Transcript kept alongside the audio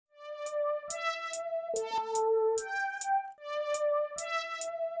Only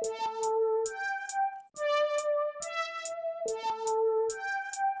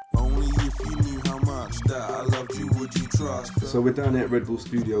if you knew how much that I loved you would you trust. So we're down here at Red Bull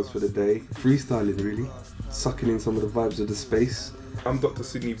Studios for the day, freestyling really, sucking in some of the vibes of the space. I'm Dr.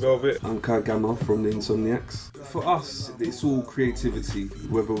 Sydney Velvet. I'm Kai Gamma from the Insomniax. For us, it's all creativity,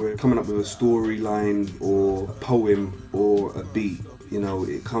 whether we're coming up with a storyline or a poem or a beat. You know,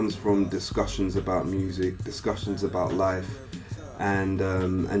 it comes from discussions about music, discussions about life, and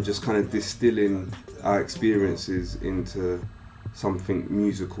just kind of distilling our experiences into something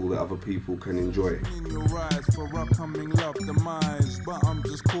musical that other people can enjoy. In your eyes for upcoming love demise, but I'm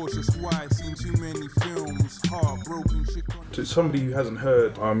just cautious. Why? Seen too many films, heartbroken shit. To somebody who hasn't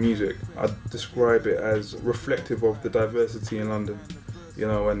heard our music, I'd describe it as reflective of the diversity in London, you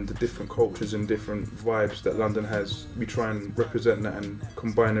know, and the different cultures and different vibes that London has. We try and represent that and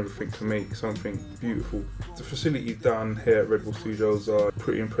combine everything to make something beautiful. The facilities down here at Red Bull Studios are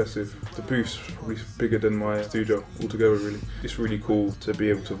pretty impressive. The booth's probably bigger than my studio altogether, really. It's really cool to be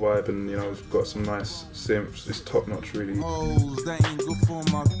able to vibe, and you know, it's got some nice synths. It's top notch, really. Our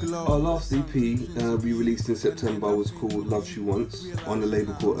last EP we released in September was called Love She Wants on a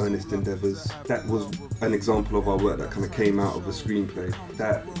label called Earnest Endeavours. That was an example of our work that kind of came out of a screenplay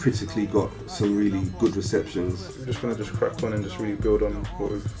that critically got some really good receptions. We're just going to crack on and just really build on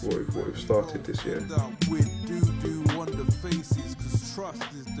what we've started this year. With do wonder faces, 'cause trust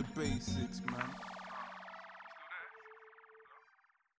is the basics, man.